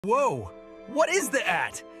Whoa, what is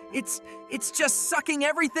that? It's just sucking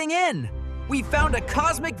everything in. We found a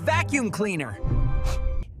cosmic vacuum cleaner.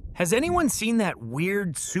 Has anyone seen that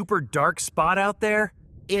weird, super dark spot out there?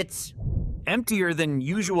 It's emptier than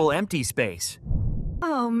usual empty space.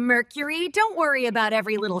 Oh, Mercury, don't worry about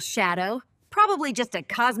every little shadow. Probably just a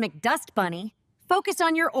cosmic dust bunny. Focus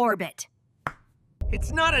on your orbit.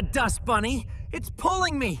 It's not a dust bunny. It's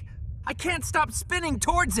pulling me. I can't stop spinning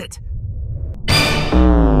towards it.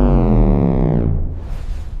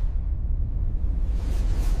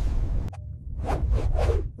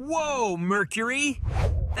 Whoa, Mercury!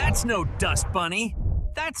 That's no dust bunny.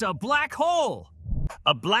 That's a black hole.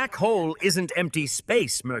 A black hole isn't empty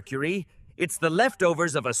space, Mercury. It's the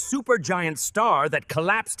leftovers of a supergiant star that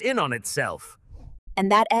collapsed in on itself.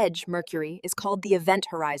 And that edge, Mercury, is called the event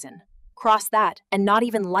horizon. Cross that, and not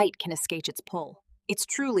even light can escape its pull. It's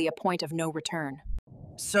truly a point of no return.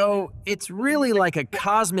 So, it's really like a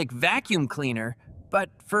cosmic vacuum cleaner, but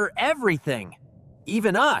for everything.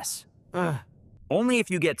 Even us. Only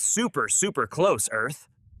if you get super, super close, Earth.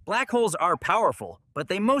 Black holes are powerful, but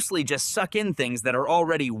they mostly just suck in things that are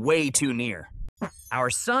already way too near. Our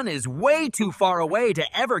sun is way too far away to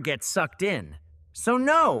ever get sucked in. So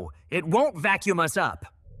no, it won't vacuum us up.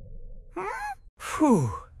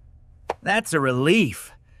 Whew. That's a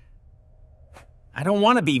relief. I don't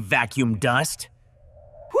want to be vacuum dust.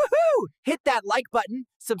 Woohoo! Hit that like button,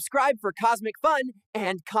 subscribe for cosmic fun,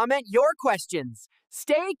 and comment your questions.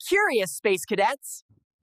 Stay curious, Space Cadets!